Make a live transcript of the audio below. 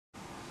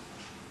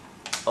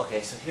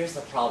Okay, so here's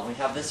the problem. We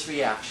have this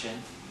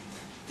reaction.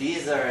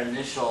 These are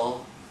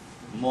initial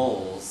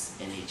moles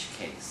in each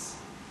case.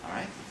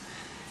 Alright?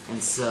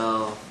 And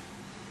so,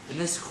 in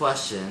this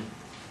question,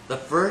 the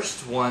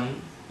first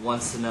one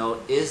wants to know,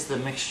 is the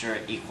mixture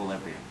at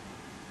equilibrium?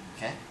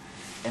 Okay?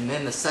 And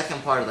then the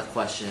second part of the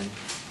question,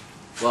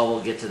 well,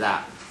 we'll get to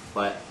that.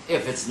 But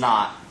if it's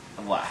not,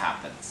 what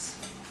happens?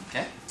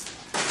 Okay?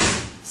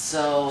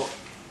 So,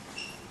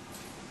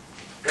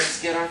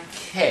 let's get our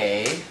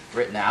K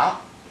written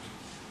out.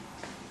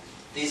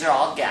 These are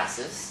all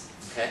gases.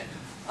 Okay?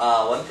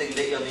 One thing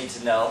that you'll need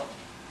to know,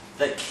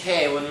 that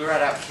K, when we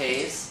write out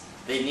Ks,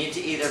 they need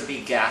to either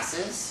be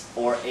gases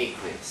or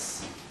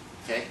aqueous.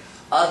 Okay?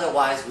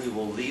 Otherwise, we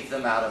will leave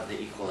them out of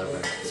the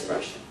equilibrium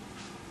expression.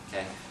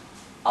 Okay?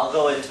 I'll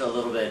go into a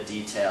little bit of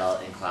detail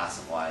in class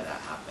of why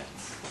that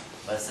happens.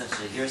 But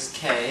essentially, here's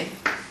K.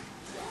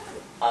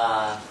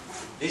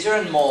 These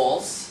are in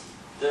moles.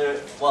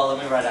 Well, let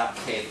me write out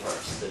K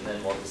first, and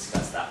then we'll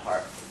discuss that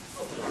part.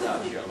 I'll put it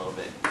down here a little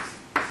bit.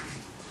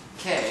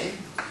 K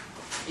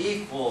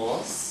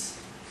equals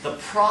the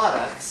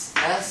products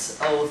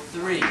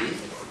SO3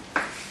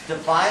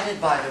 divided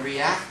by the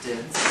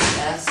reactants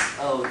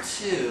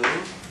SO2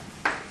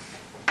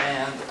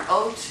 and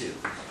O2.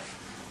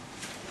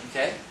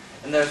 Okay?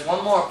 And there's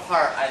one more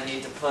part I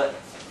need to put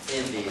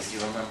in these. Do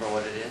you remember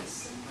what it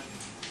is?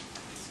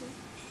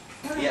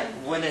 Yeah,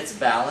 when it's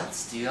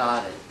balanced, you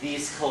got it.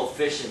 These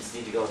coefficients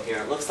need to go here.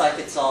 It looks like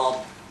it's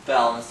all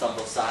balanced on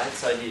both sides,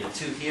 so I need a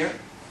 2 here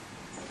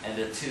and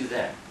a 2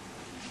 there.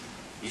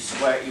 You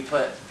square, you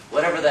put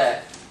whatever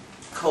that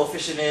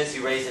coefficient is,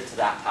 you raise it to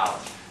that power.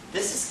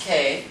 This is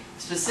K,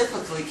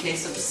 specifically K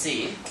sub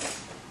C.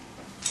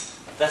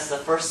 That's the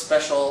first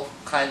special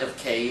kind of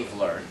K you've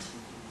learned.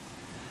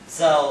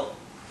 So,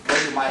 what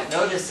you might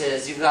notice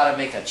is you've got to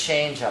make a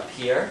change up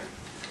here.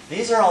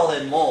 These are all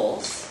in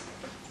moles,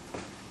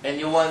 and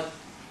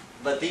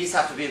but these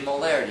have to be in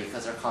molarity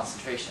because they're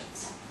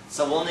concentrations.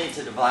 So we'll need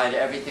to divide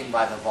everything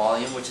by the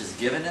volume, which is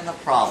given in the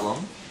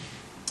problem.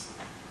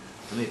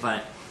 Let me find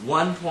it.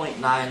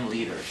 1.9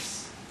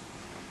 liters.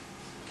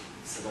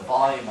 So the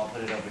volume, I'll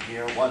put it over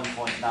here,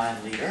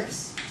 1.9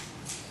 liters.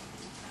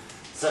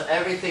 So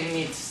everything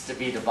needs to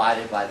be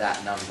divided by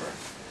that number.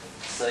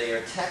 So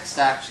your text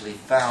actually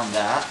found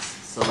that.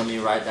 So let me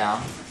write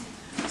down.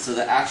 So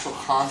the actual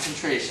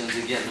concentrations,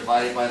 again,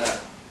 divided by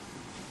that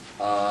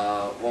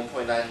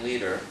 1.9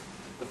 liter.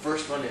 The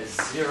first one is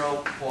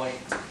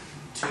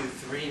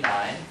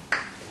 0.239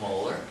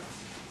 molar.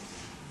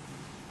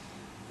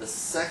 The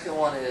second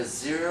one is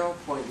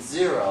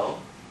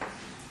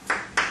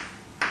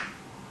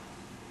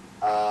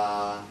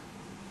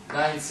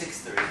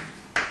 0.0963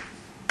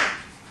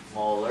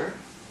 molar.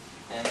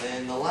 And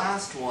then the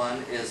last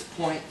one is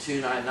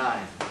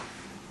 0.299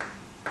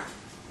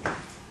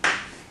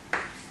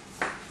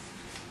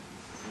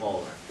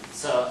 molar.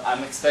 So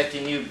I'm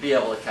expecting you to be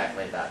able to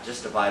calculate that.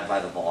 Just divide by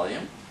the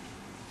volume.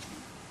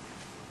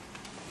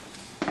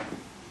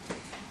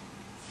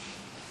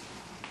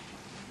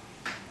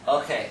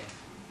 Okay,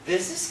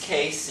 this is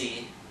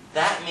Kc.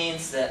 That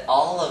means that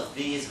all of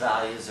these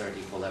values are at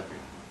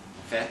equilibrium.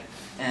 Okay?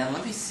 And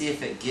let me see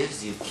if it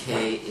gives you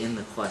K in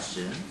the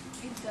question.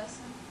 It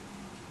doesn't.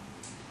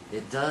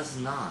 It does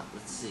not.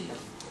 Let's see.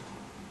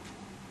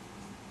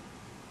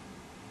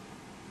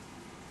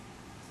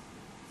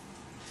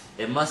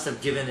 It must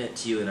have given it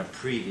to you in a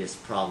previous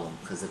problem,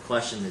 because the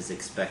question is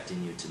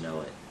expecting you to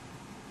know it.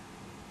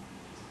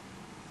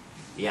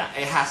 Yeah,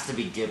 it has to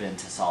be given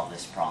to solve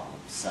this problem.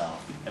 So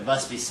it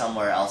must be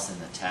somewhere else in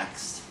the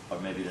text, or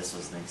maybe this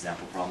was an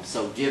example problem.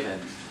 So given,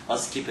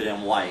 let's keep it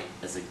in white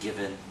as a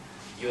given.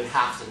 You would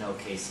have to know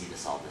Kc to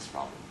solve this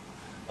problem.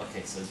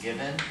 Okay, so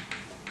given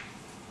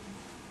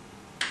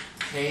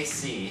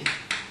Kc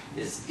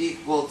is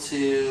equal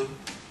to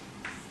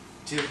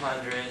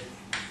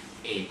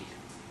 280.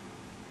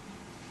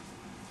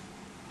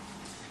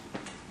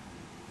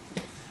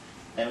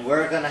 And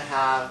we're going to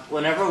have,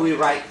 whenever we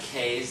write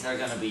Ks, they're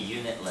going to be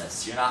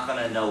unitless. You're not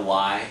going to know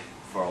why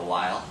for a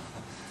while.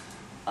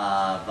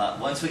 But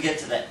once we get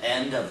to the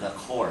end of the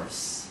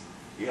course,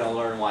 you're going to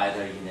learn why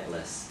they're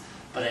unitless.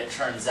 But it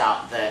turns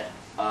out that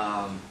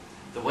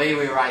the way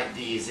we write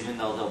these, even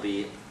though they'll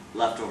be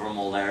leftover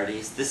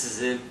molarities, this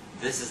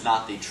is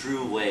not the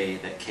true way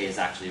that K is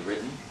actually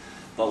written.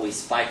 But we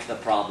spike the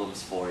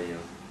problems for you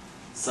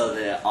so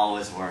that it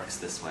always works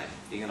this way.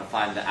 You're going to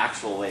find the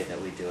actual way that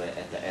we do it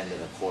at the end of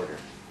the quarter.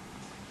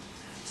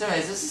 So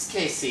anyways, this is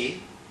Kc.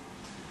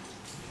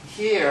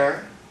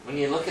 Here, when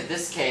you look at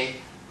this K,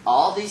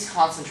 all these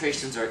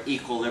concentrations are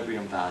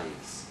equilibrium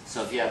values.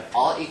 So if you have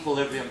all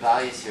equilibrium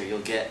values here, you'll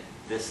get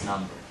this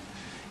number.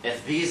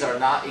 If these are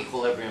not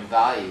equilibrium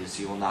values,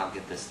 you will not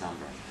get this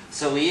number.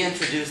 So we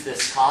introduced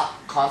this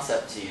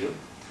concept to you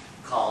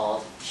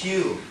called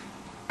Q.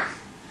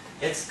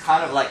 It's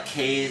kind of like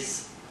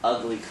K's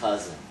ugly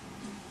cousin.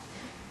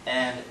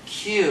 And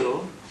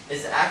Q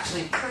is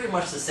actually pretty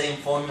much the same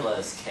formula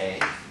as K.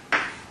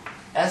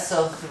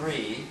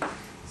 SO3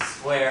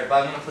 squared, but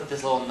I'm going to put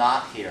this little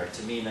knot here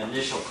to mean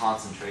initial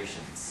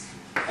concentrations.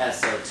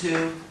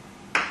 SO2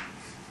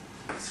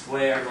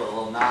 squared with a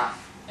little knot,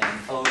 and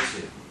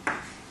O2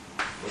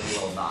 with a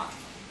little knot.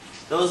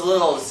 Those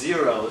little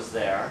zeros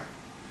there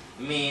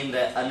mean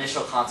the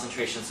initial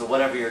concentration, so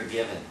whatever you're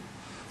given.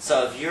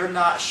 So if you're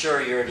not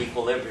sure you're at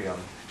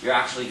equilibrium, you're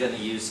actually going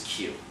to use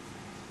Q.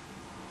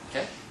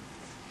 Okay?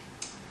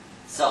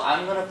 So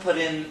I'm going to put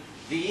in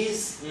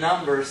these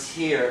numbers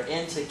here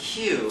into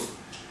Q.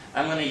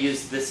 I'm going to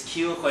use this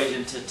Q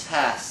equation to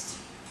test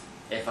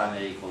if I'm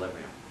at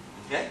equilibrium.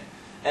 Okay?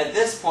 At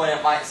this point,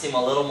 it might seem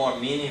a little more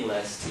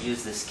meaningless to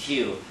use this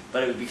Q,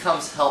 but it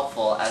becomes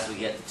helpful as we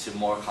get to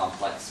more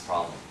complex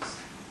problems.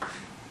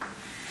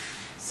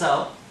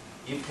 So,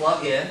 you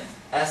plug in,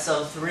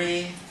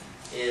 SO3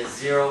 is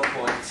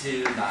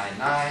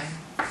 0.299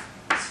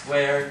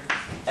 squared,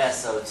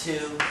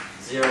 SO2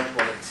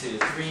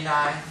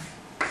 0.239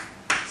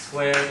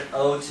 squared,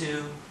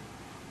 O2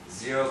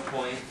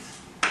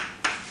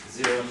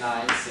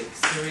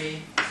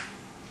 0.0963,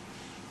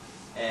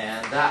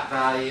 and that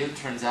value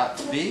turns out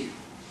to be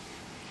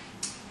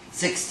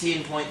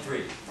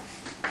 16.3.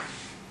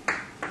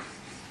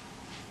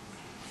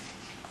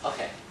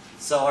 Okay,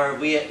 so are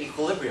we at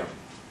equilibrium?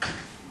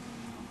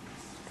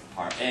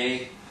 Part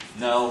A,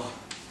 no,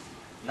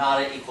 not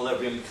at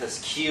equilibrium because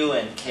Q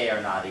and K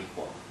are not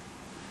equal.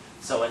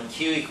 So when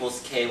Q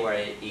equals K, we're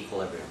at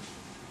equilibrium.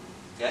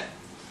 Okay?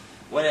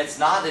 When it's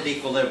not at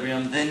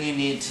equilibrium, then you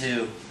need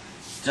to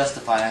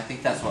justify, and I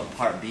think that's what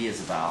part B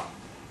is about.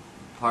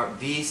 Part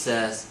B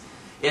says,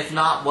 if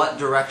not, what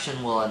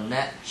direction will a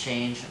net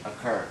change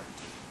occur?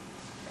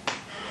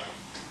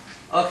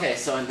 Okay,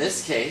 so in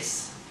this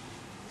case,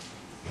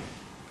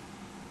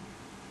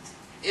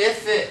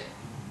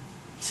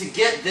 to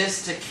get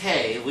this to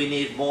K, we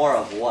need more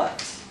of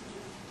what?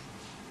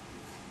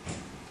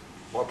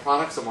 More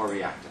products or more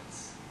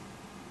reactants?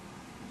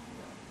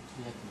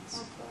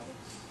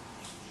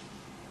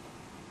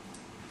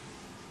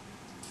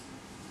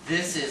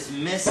 This is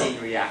missing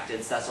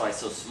reactants, that's why it's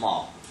so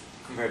small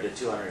compared to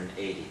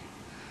 280.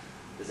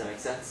 Does that make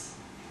sense?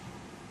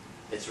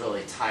 It's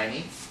really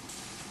tiny.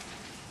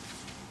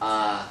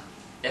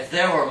 If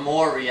there were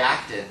more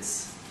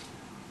reactants,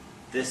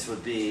 this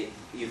would be,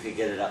 you could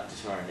get it up to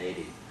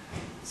 280.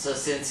 So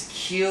since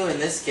Q in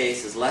this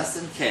case is less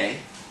than K,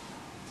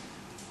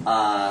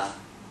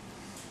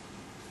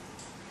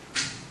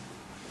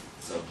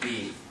 so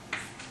B,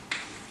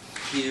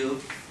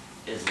 Q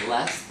is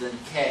less than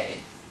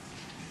K,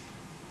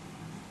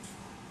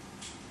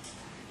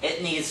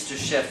 it needs to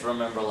shift,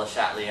 remember Le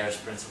Chatelier's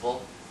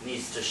principle,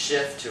 needs to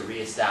shift to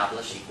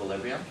reestablish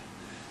equilibrium.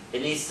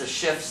 It needs to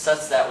shift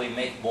such that we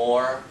make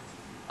more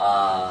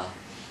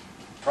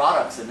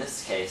products, in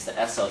this case, the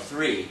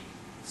SO3,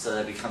 so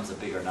that it becomes a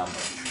bigger number.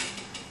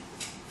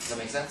 Does that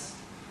make sense?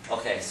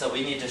 Okay, so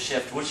we need to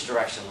shift which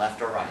direction,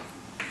 left or right?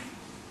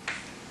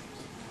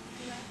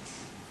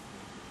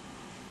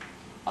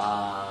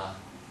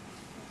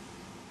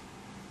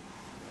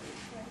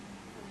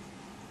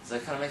 Does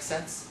that kind of make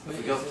sense? Wait,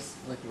 if we go, is this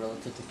like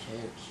relative to K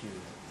or Q?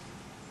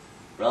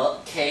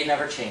 K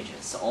never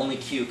changes, so only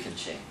Q can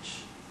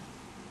change.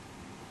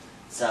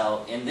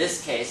 So in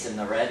this case, in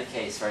the red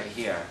case right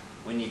here,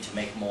 we need to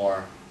make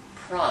more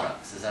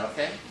products. Is that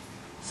okay?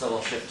 So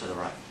we'll shift to the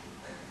right.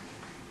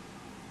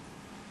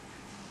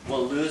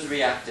 We'll lose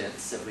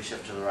reactants if we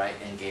shift to the right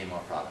and gain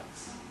more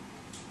products.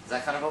 Is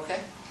that kind of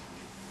okay?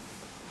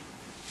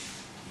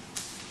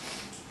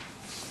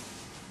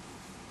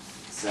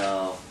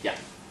 So, yeah.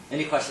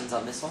 Any questions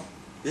on this one?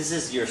 This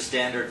is your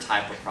standard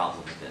type of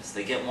problem with this.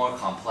 They get more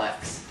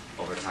complex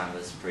over time,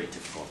 but it's a pretty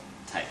typical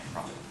type of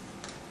problem.